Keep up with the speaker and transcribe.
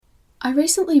I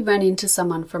recently ran into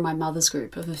someone from my mother's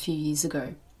group of a few years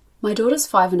ago. My daughter's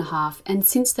 5.5, and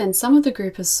since then some of the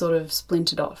group has sort of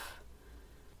splintered off.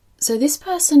 So this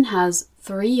person has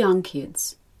 3 young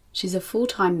kids. She's a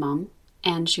full-time mum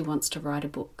and she wants to write a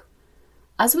book.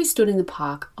 As we stood in the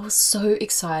park, I was so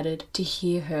excited to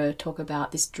hear her talk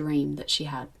about this dream that she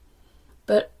had.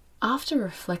 But after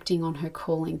reflecting on her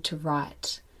calling to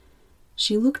write,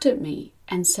 she looked at me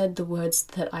and said the words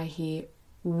that I hear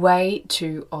way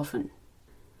too often.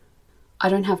 I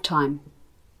don't have time.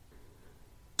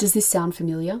 Does this sound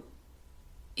familiar?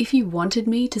 If you wanted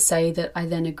me to say that I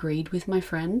then agreed with my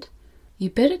friend, you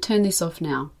better turn this off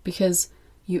now, because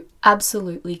you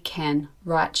absolutely can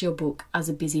write your book as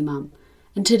a busy mum.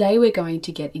 And today we're going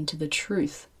to get into the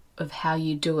truth of how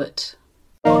you do it.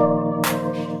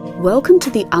 Welcome to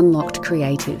the Unlocked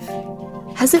Creative.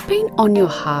 Has it been on your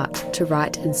heart to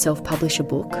write and self-publish a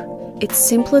book? It's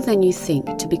simpler than you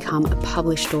think to become a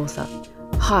published author.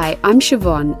 Hi, I'm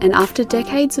Siobhan, and after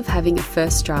decades of having a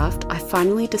first draft, I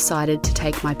finally decided to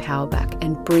take my power back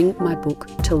and bring my book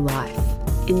to life.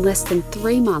 In less than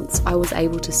 3 months, I was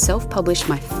able to self-publish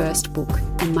my first book,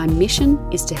 and my mission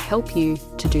is to help you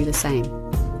to do the same.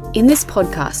 In this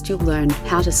podcast, you'll learn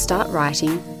how to start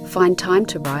writing, find time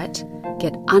to write,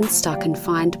 get unstuck and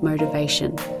find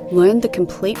motivation, learn the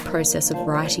complete process of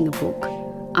writing a book,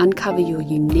 uncover your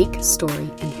unique story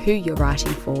and who you're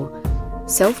writing for,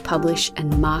 self-publish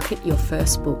and market your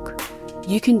first book.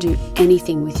 You can do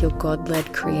anything with your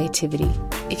God-led creativity.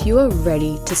 If you are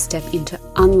ready to step into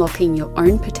unlocking your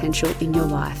own potential in your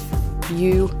life,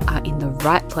 you are in the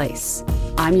right place.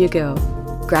 I'm your girl.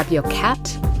 Grab your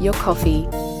cat, your coffee,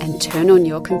 and turn on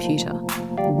your computer.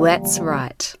 Let's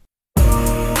write.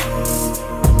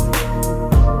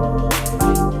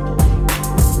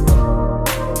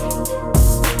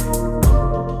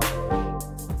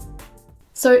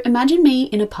 So imagine me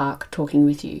in a park talking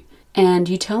with you, and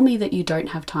you tell me that you don't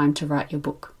have time to write your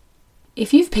book.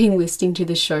 If you've been listening to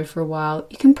this show for a while,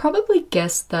 you can probably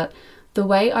guess that the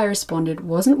way I responded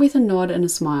wasn't with a nod and a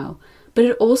smile, but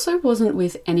it also wasn't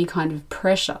with any kind of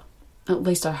pressure. At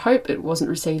least I hope it wasn't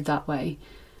received that way.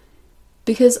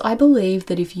 Because I believe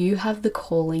that if you have the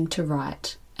calling to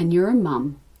write, and you're a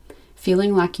mum,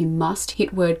 feeling like you must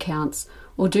hit word counts,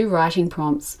 or do writing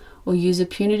prompts, or use a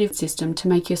punitive system to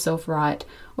make yourself write,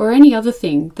 or any other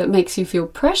thing that makes you feel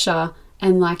pressure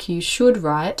and like you should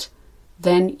write,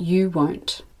 then you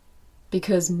won't.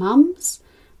 Because mums,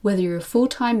 whether you're a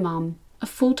full-time mum, a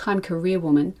full-time career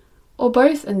woman, or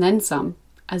both and then some,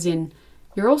 as in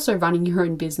you're also running your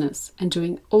own business and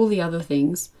doing all the other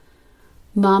things,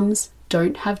 mums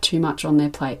don't have too much on their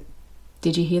plate.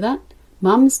 Did you hear that?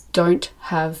 Mums don't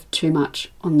have too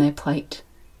much on their plate.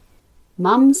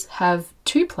 Mums have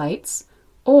 2 plates,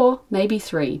 or maybe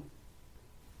 3.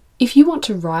 If you want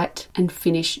to write and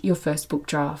finish your first book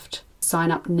draft, sign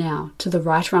up now to the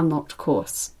Writer Unlocked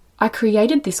course. I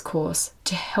created this course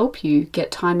to help you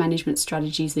get time management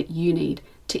strategies that you need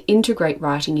to integrate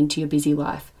writing into your busy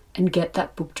life and get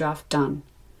that book draft done.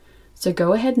 So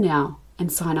go ahead now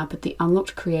and sign up at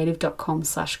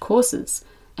theunlockedcreative.com/courses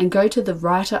and go to the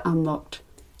Writer Unlocked.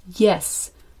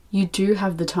 Yes, you do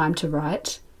have the time to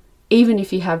write. Even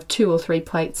if you have 2 or 3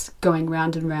 plates going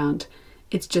round and round,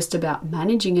 it's just about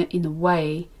managing it in a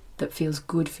way that feels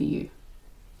good for you.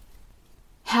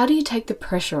 How do you take the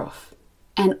pressure off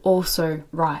and also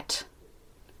write?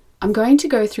 I'm going to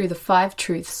go through the 5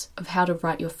 truths of how to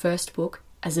write your first book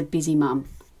as a busy mum.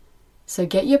 So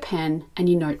get your pen and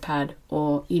your notepad,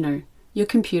 or, your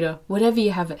computer, whatever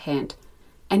you have at hand,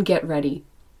 and get ready.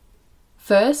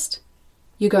 First,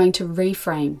 you're going to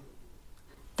reframe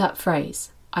that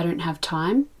phrase, I don't have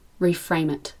time, reframe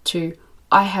it to,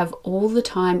 I have all the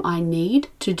time I need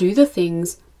to do the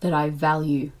things that I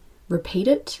value. Repeat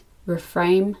it,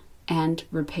 reframe, and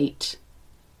repeat.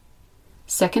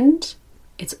 Second,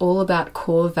 it's all about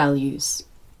core values.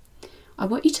 I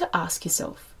want you to ask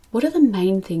yourself, what are the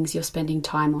main things you're spending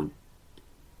time on?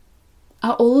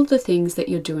 Are all of the things that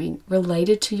you're doing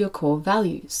related to your core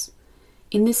values?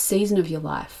 In this season of your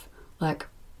life, like,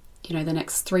 the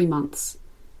next 3 months,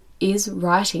 is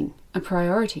writing a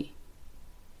priority?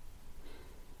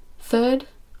 Third,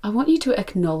 I want you to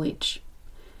acknowledge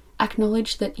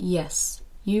that yes,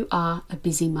 you are a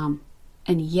busy mum,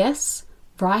 and yes,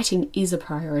 writing is a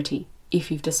priority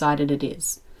if you've decided it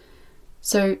is.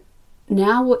 So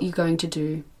now what you're going to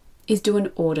do is do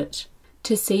an audit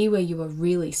to see where you are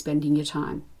really spending your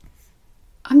time.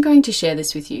 I'm going to share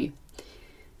this with you.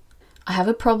 I have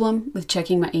a problem with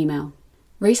checking my email.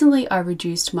 Recently, I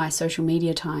reduced my social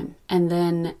media time, and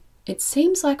then it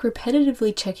seems like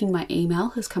repetitively checking my email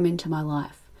has come into my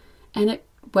life, and it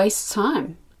wastes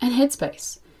time, and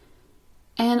Headspace.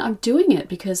 And I'm doing it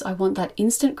because I want that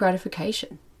instant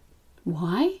gratification.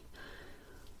 Why?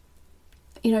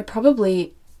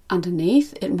 Probably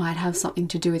underneath it might have something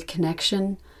to do with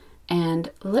connection.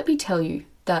 And let me tell you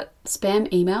that spam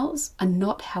emails are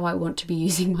not how I want to be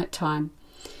using my time.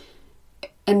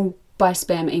 And by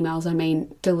spam emails, I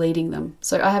mean deleting them.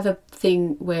 So I have a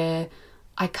thing where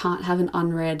I can't have an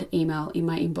unread email in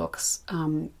my inbox.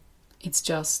 It's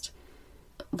just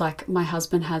like my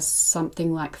husband has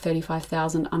something like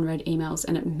 35,000 unread emails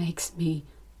and it makes me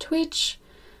twitch.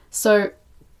 So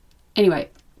anyway,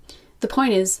 the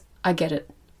point is, I get it.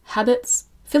 Habits,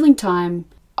 filling time,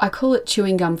 I call it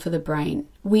chewing gum for the brain.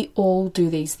 We all do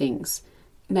these things.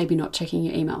 Maybe not checking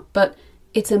your email, but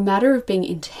it's a matter of being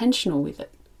intentional with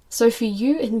it. So for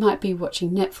you, it might be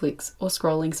watching Netflix or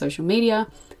scrolling social media,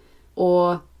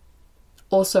 or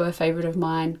also a favorite of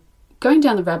mine, going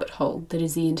down the rabbit hole that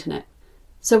is the internet.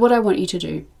 So what I want you to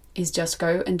do is just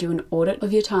go and do an audit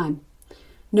of your time.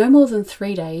 No more than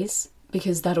 3 days,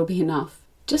 because that'll be enough,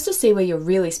 just to see where you're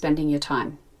really spending your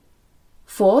time.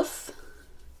 Fourth,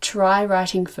 try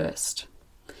writing first.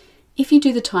 If you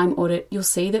do the time audit, you'll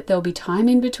see that there'll be time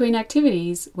in between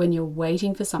activities when you're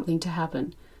waiting for something to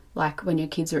happen, like when your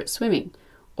kids are at swimming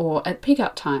or at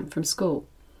pick-up time from school.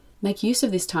 Make use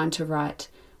of this time to write,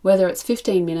 whether it's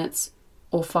 15 minutes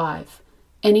or 5.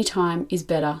 Any time is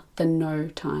better than no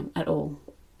time at all.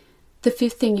 The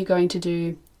fifth thing you're going to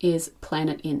do is plan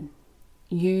it in.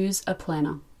 Use a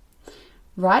planner.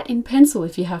 Write in pencil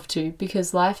if you have to,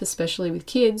 because life, especially with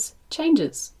kids,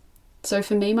 changes. So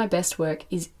for me, my best work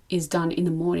is done in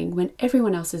the morning when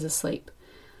everyone else is asleep.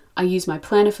 I use my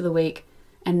planner for the week,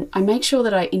 and I make sure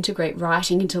that I integrate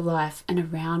writing into life and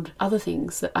around other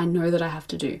things that I know that I have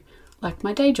to do, like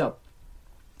my day job.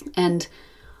 And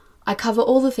I cover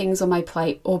all the things on my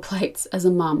plate or plates as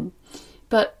a mum,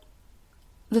 but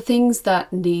the things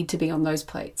that need to be on those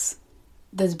plates,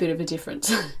 there's a bit of a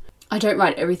difference. I don't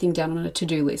write everything down on a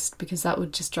to-do list because that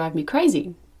would just drive me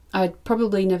crazy. I'd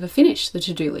probably never finish the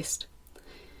to-do list.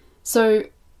 So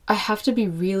I have to be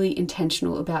really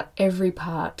intentional about every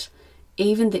part,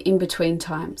 even the in-between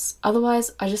times.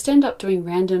 Otherwise, I just end up doing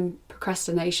random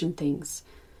procrastination things.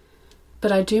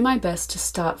 But I do my best to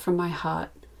start from my heart,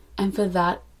 and for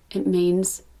that, it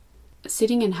means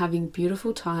sitting and having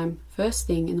beautiful time first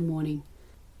thing in the morning.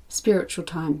 Spiritual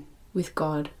time with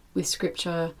God, with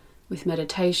scripture, with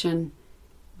meditation,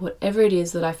 whatever it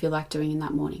is that I feel like doing in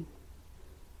that morning.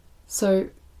 So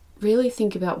really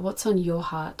think about what's on your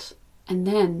heart and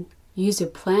then use your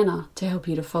planner to help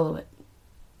you to follow it.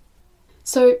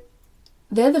 So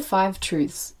they're the 5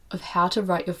 truths of how to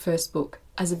write your first book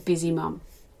as a busy mum.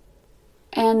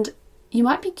 And you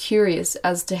might be curious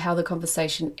as to how the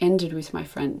conversation ended with my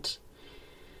friend.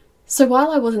 So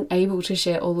while I wasn't able to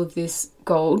share all of this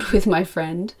gold with my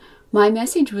friend, my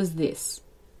message was this: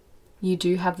 you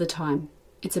do have the time.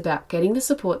 It's about getting the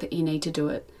support that you need to do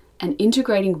it and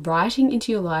integrating writing into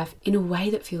your life in a way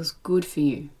that feels good for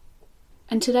you.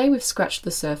 And today we've scratched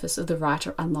the surface of the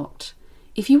Writer Unlocked.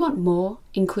 If you want more,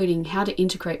 including how to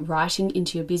integrate writing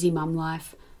into your busy mum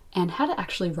life and how to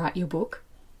actually write your book,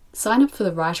 sign up for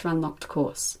the Writer Unlocked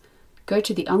course. Go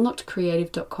to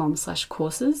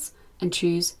theunlockedcreative.com/courses and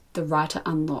choose the Writer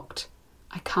Unlocked.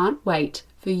 I can't wait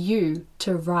for you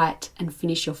to write and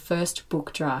finish your first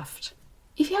book draft.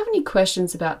 If you have any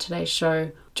questions about today's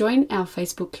show, join our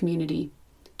Facebook community.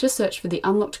 Just search for the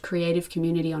Unlocked Creative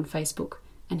Community on Facebook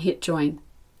and hit join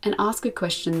and ask a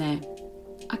question there.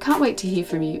 I can't wait to hear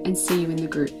from you and see you in the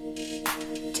group.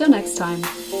 Till next time,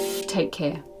 take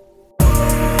care.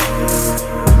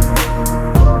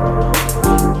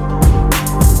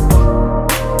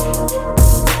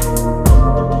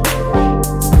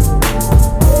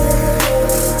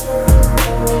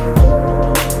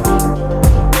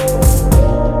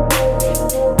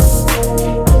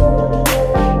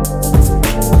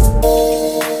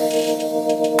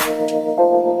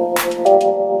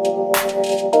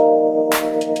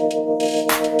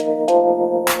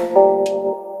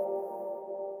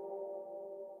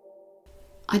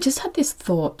 I just had this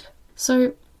thought.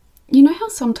 So, you know how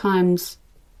sometimes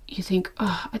you think,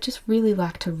 oh, I just really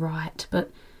like to write,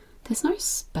 but there's no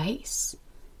space.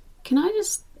 Can I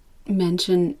just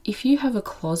mention, if you have a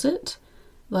closet,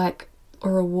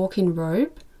 or a walk-in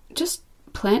robe, just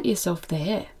plant yourself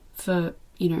there for,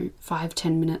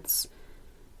 5-10 minutes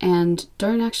and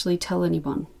don't actually tell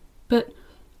anyone. But,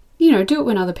 do it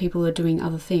when other people are doing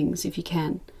other things if you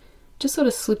can. Just sort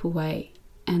of slip away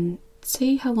and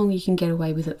see how long you can get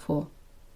away with it for.